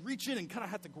actually reach in and kind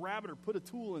of have to grab it or put a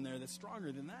tool in there that's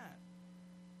stronger than that.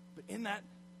 But in that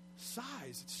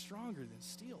size, it's stronger than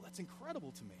steel. That's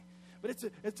incredible to me. But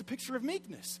it's a picture of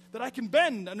meekness, that I can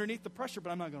bend underneath the pressure, but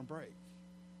I'm not going to break.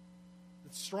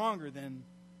 It's stronger than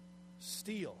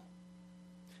steel.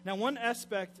 Now, one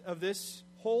aspect of this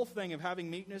whole thing of having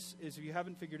meekness is, if you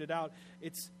haven't figured it out,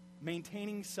 it's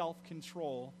maintaining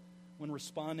self-control when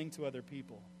responding to other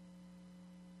people.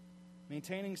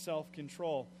 Maintaining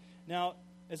self-control. Now,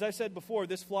 as I said before,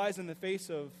 this flies in the face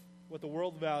of what the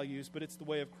world values, but it's the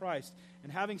way of Christ.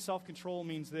 And having self-control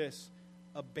means this: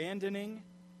 abandoning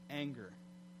anger.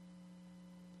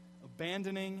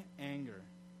 Abandoning anger.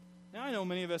 Now, I know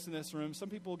many of us in this room, some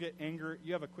people get anger.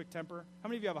 You have a quick temper. How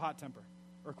many of you have a hot temper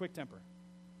or a quick temper?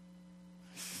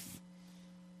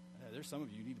 There's some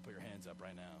of you need to put your hands up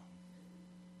right now.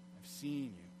 I've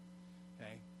seen you.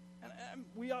 Okay?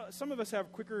 And some of us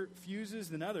have quicker fuses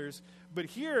than others, but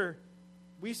here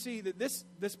we see that this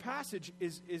passage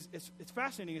is it's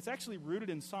fascinating. It's actually rooted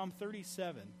in Psalm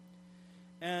 37.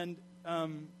 And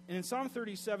in Psalm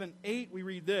 37:8, we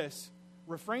read this: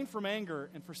 refrain from anger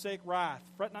and forsake wrath.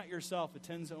 Fret not yourself, it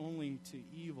tends only to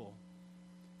evil.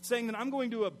 It's saying that I'm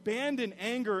going to abandon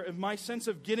anger of my sense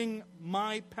of getting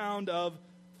my pound of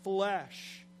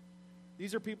flesh.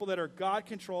 These are people that are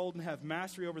God-controlled and have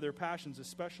mastery over their passions,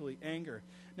 especially anger.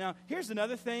 Now, here's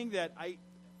another thing that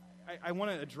I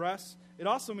want to address. It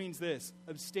also means this: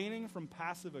 abstaining from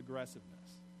passive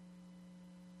aggressiveness.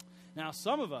 Now,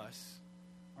 some of us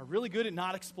are really good at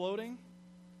not exploding.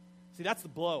 See, that's the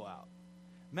blowout.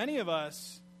 Many of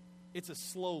us, it's a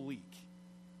slow leak.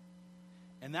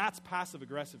 And that's passive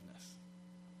aggressiveness.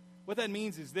 What that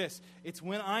means is this: it's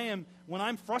when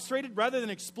I'm frustrated, rather than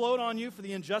explode on you for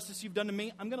the injustice you've done to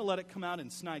me, I'm going to let it come out in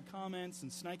snide comments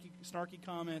and snarky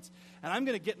comments, and I'm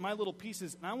going to get my little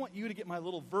pieces, and I want you to get my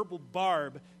little verbal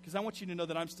barb, because I want you to know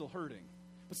that I'm still hurting.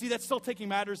 But see, that's still taking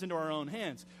matters into our own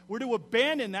hands. We're to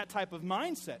abandon that type of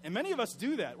mindset, and many of us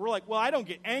do that. We're like, well, I don't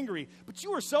get angry, but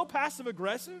you are so passive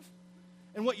aggressive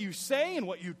in what you say and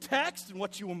what you text and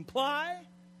what you imply.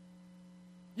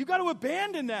 You've got to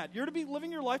abandon that. You're to be living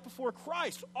your life before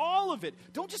Christ, all of it.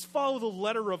 Don't just follow the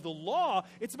letter of the law.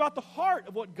 It's about the heart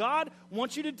of what God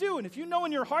wants you to do. And if you know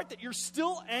in your heart that you're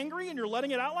still angry and you're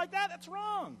letting it out like that, that's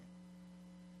wrong.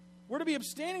 We're to be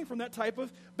abstaining from that type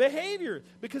of behavior,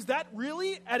 because that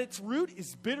really, at its root,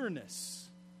 is bitterness.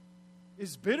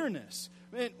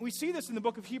 And we see this in the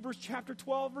book of Hebrews chapter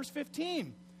 12, verse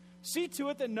 15. See to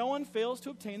it that no one fails to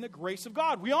obtain the grace of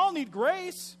God. We all need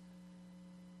grace.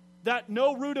 That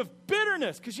no root of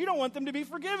bitterness, because you don't want them to be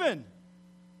forgiven.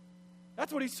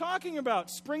 That's what he's talking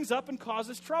about. Springs up and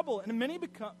causes trouble. And many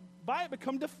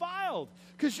become defiled,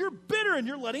 because you're bitter and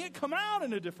you're letting it come out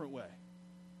in a different way.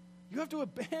 You have to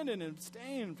abandon and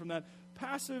abstain from that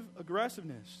passive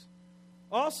aggressiveness.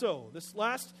 Also, this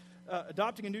last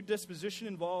adopting a new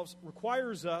disposition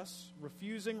requires us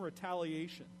refusing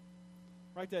retaliation.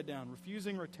 Write that down.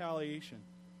 Refusing retaliation.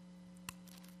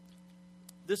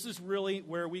 This is really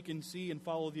where we can see and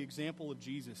follow the example of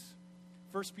Jesus.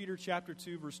 1 Peter chapter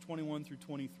 2, verse 21 through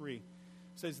 23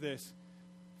 says this: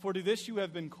 for to this you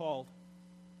have been called.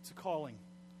 It's a calling.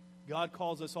 God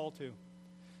calls us all to.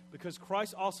 Because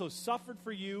Christ also suffered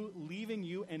for you, leaving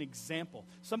you an example,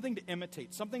 something to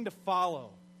imitate, something to follow,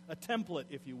 a template,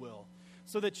 if you will,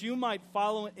 so that you might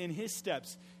follow in his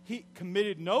steps. He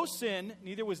committed no sin,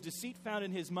 neither was deceit found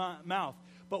in his mouth.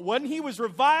 But when he was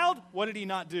reviled, what did he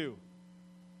not do?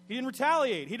 He didn't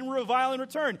retaliate. He didn't revile in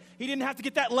return. He didn't have to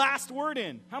get that last word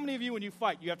in. How many of you, when you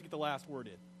fight, you have to get the last word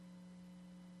in?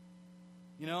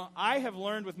 You know, I have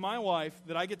learned with my wife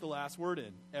that I get the last word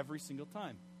in every single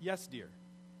time. Yes, dear.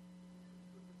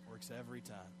 Works every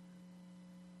time.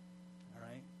 All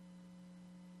right?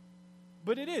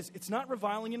 But it's not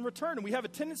reviling in return. And we have a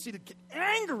tendency to get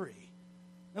angry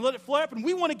and let it flare up. And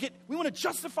we want to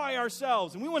justify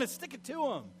ourselves, and we want to stick it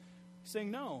to him. He's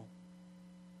saying, no.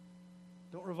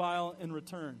 Don't revile in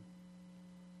return.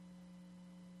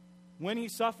 When he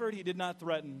suffered, he did not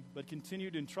threaten, but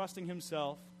continued entrusting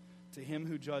himself to him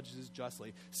who judges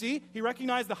justly. See, he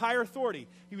recognized the higher authority.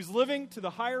 He was living to the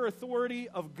higher authority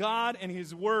of God and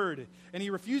his word, and he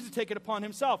refused to take it upon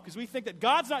himself because we think that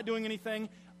God's not doing anything,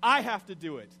 I have to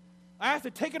do it. I have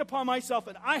to take it upon myself,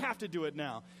 and I have to do it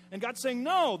now. And God's saying,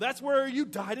 no, that's where you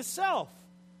die to self.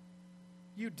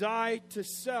 You die to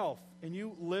self, and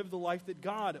you live the life that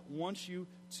God wants you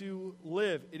to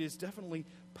live. It is definitely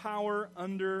power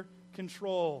under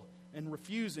control and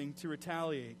refusing to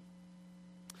retaliate.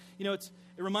 You know, it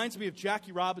reminds me of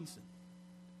Jackie Robinson,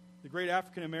 the great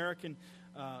African-American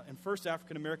and first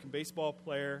African-American baseball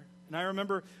player. And I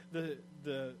remember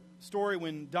the story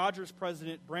when Dodgers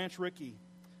president Branch Rickey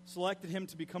selected him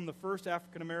to become the first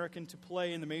African-American to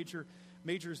play in the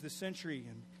majors this century.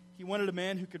 And he wanted a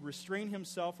man who could restrain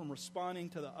himself from responding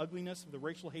to the ugliness of the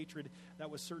racial hatred that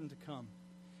was certain to come.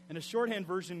 And a shorthand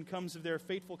version comes of their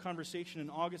fateful conversation in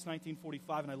August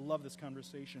 1945, and I love this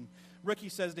conversation. Rickey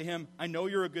says to him, I know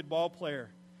you're a good ball player.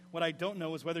 What I don't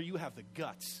know is whether you have the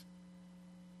guts.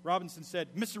 Robinson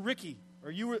said, Mr. Rickey,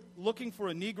 are you looking for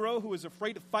a Negro who is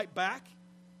afraid to fight back?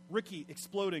 Rickey,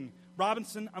 exploding,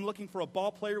 Robinson, I'm looking for a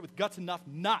ball player with guts enough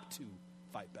not to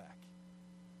fight back.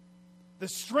 The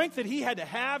strength that he had to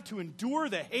have to endure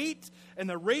the hate and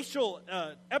the racial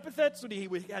epithets that he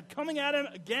had coming at him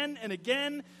again and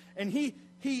again, and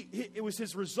it was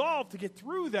his resolve to get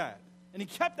through that. And he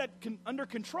kept that under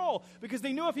control because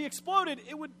they knew if he exploded,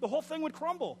 the whole thing would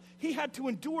crumble. He had to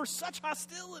endure such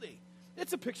hostility.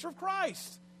 It's a picture of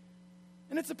Christ.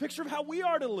 And it's a picture of how we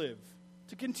are to live,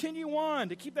 to continue on,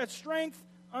 to keep that strength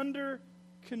under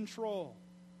control.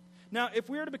 Now, if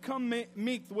we are to become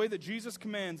meek the way that Jesus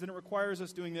commands, then it requires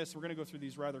us doing this. We're going to go through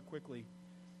these rather quickly.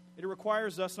 It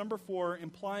requires us, number 4,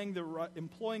 employing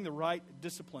the right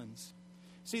disciplines.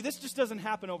 See, this just doesn't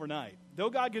happen overnight. Though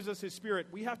God gives us His Spirit,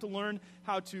 we have to learn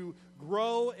how to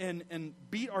grow and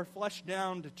beat our flesh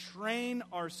down to train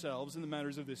ourselves in the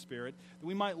matters of the Spirit, that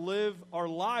we might live our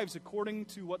lives according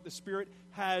to what the Spirit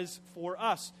has for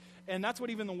us. And that's what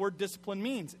even the word discipline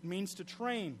means. It means to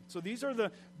train. So these are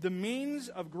the means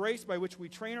of grace by which we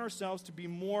train ourselves to be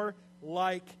more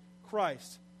like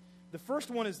Christ. The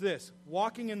first one is this,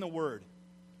 walking in the Word.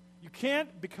 You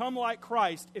can't become like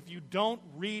Christ if you don't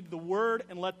read the Word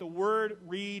and let the Word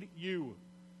read you.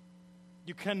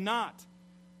 You cannot.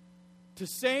 To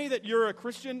say that you're a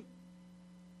Christian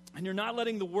and you're not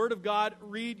letting the Word of God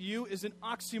read you is an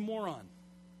oxymoron.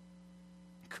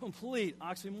 Complete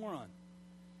oxymoron.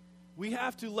 We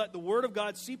have to let the Word of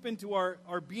God seep into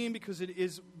our being because it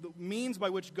is the means by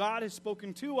which God has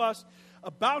spoken to us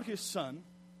about His Son,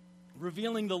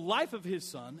 revealing the life of His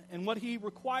Son and what He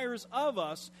requires of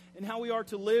us and how we are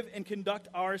to live and conduct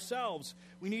ourselves.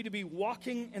 We need to be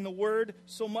walking in the Word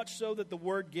so much so that the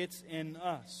Word gets in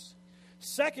us.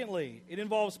 Secondly, it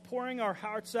involves pouring our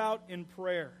hearts out in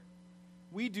prayer.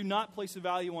 We do not place a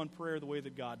value on prayer the way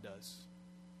that God does.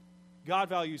 God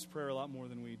values prayer a lot more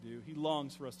than we do. He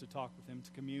longs for us to talk with Him,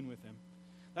 to commune with Him.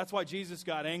 That's why Jesus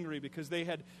got angry, because they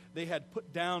had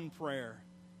put down prayer.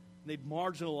 They'd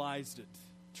marginalized it,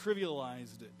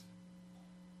 trivialized it.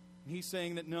 And He's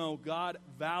saying that no, God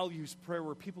values prayer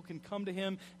where people can come to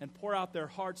Him and pour out their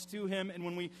hearts to Him. And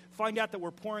when we find out that we're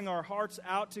pouring our hearts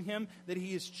out to Him, that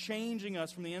He is changing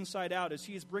us from the inside out. As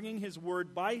He is bringing His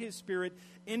Word by His Spirit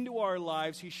into our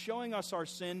lives, He's showing us our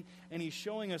sin, and He's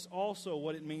showing us also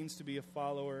what it means to be a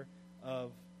follower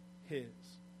of His.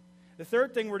 The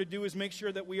third thing we're to do is make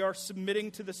sure that we are submitting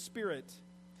to the Spirit.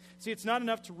 See, it's not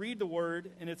enough to read the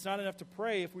Word, and it's not enough to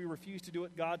pray if we refuse to do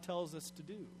what God tells us to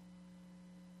do.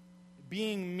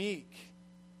 Being meek,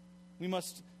 we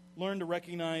must learn to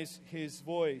recognize His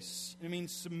voice. It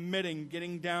means submitting,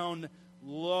 getting down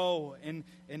low, and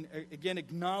again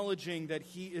acknowledging that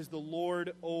He is the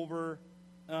Lord over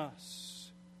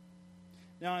us.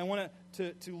 Now I want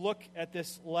to look at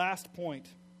this last point,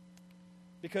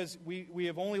 because we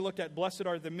have only looked at blessed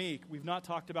are the meek. We've not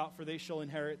talked about for they shall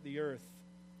inherit the earth.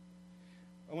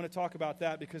 I want to talk about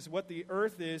that because what the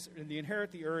earth is, and the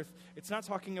inherit the earth, it's not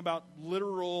talking about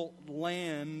literal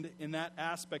land in that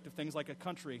aspect of things like a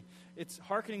country. It's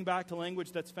hearkening back to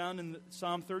language that's found in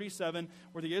Psalm 37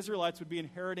 where the Israelites would be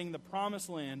inheriting the promised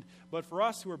land. But for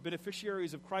us who are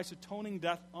beneficiaries of Christ's atoning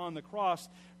death on the cross,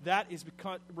 that is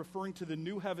referring to the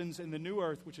new heavens and the new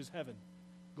earth, which is heaven,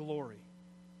 glory.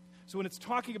 So when it's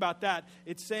talking about that,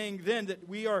 it's saying then that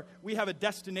we have a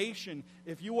destination.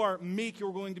 If you are meek,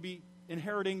 you're going to be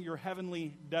inheriting your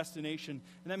heavenly destination.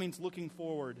 And that means looking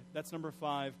forward. That's number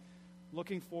 5.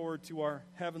 Looking forward to our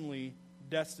heavenly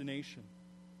destination.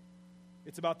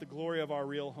 It's about the glory of our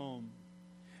real home.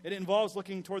 It involves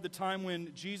looking toward the time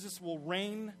when Jesus will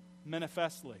reign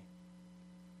manifestly.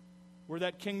 where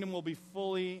that kingdom will be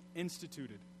fully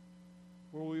instituted,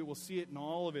 where we will see it in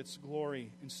all of its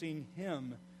glory and seeing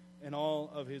Him in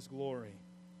all of His glory.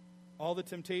 All the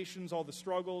temptations, all the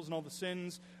struggles, and all the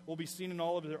sins will be seen in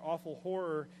all of their awful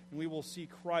horror, and we will see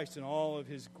Christ in all of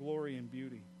His glory and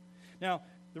beauty. Now,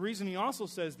 the reason he also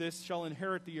says this, shall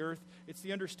inherit the earth, it's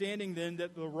the understanding then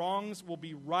that the wrongs will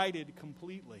be righted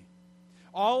completely.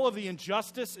 All of the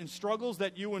injustice and struggles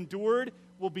that you endured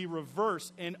will be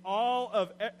reversed, and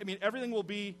everything will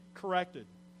be corrected.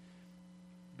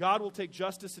 God will take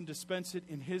justice and dispense it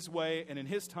in His way and in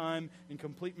His time, in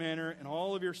complete manner, and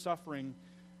all of your suffering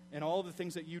and all of the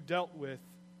things that you dealt with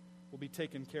will be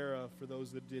taken care of for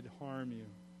those that did harm you.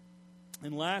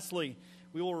 And lastly,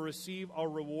 we will receive our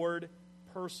reward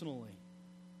personally.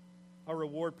 Our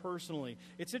reward personally.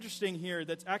 It's interesting here,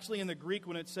 that's actually in the Greek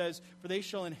when it says, for they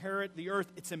shall inherit the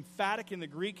earth. It's emphatic in the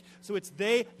Greek, so it's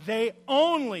they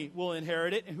only will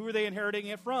inherit it. And who are they inheriting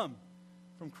it from?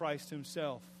 From Christ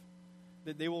Himself.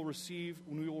 That we will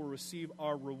receive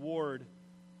our reward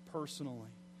personally.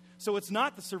 So it's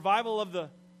not the survival of the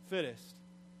fittest.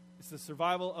 It's the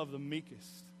survival of the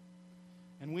meekest.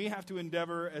 And we have to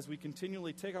endeavor, as we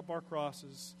continually take up our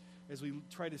crosses, as we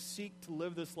try to seek to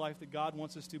live this life that God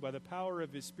wants us to by the power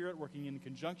of His Spirit working in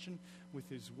conjunction with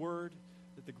His Word,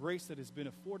 that the grace that has been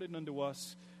afforded unto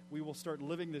us, we will start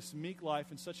living this meek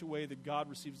life in such a way that God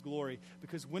receives glory.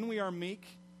 Because when we are meek,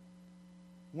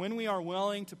 when we are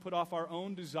willing to put off our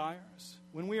own desires,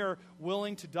 when we are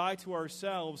willing to die to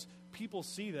ourselves, people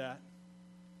see that.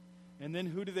 And then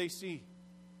who do they see?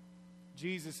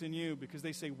 Jesus in you, because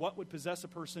they say, what would possess a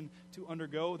person to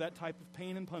undergo that type of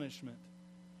pain and punishment?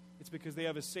 It's because they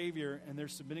have a Savior and they're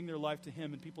submitting their life to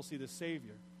Him, and people see the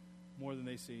Savior more than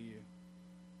they see you.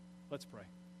 Let's pray.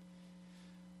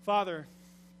 Father,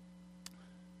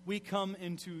 we come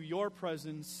into your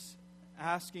presence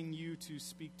asking you to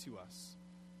speak to us,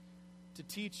 to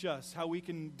teach us how we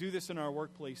can do this in our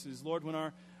workplaces. Lord, when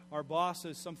our boss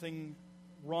says something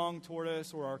wrong toward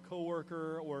us, or our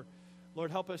coworker, or Lord,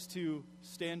 help us to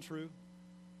stand true.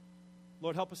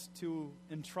 Lord, help us to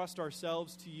entrust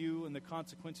ourselves to you and the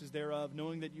consequences thereof,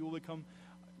 knowing that you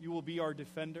will be our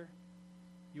defender.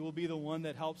 You will be the one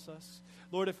that helps us.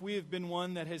 Lord, if we have been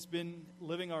one that has been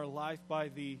living our life by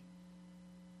the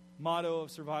motto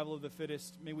of survival of the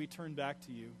fittest, may we turn back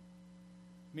to you.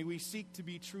 May we seek to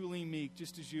be truly meek,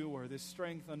 just as you are, this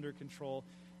strength under control,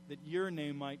 that your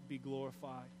name might be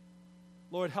glorified.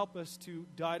 Lord, help us to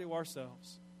die to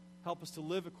ourselves. Help us to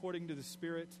live according to the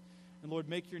Spirit. And Lord,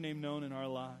 make your name known in our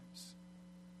lives.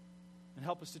 And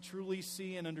help us to truly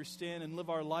see and understand and live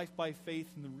our life by faith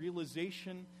in the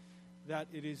realization that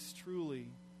it is truly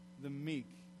the meek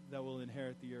that will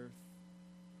inherit the earth.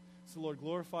 So Lord,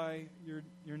 glorify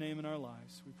your name in our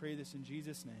lives. We pray this in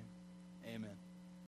Jesus' name. Amen.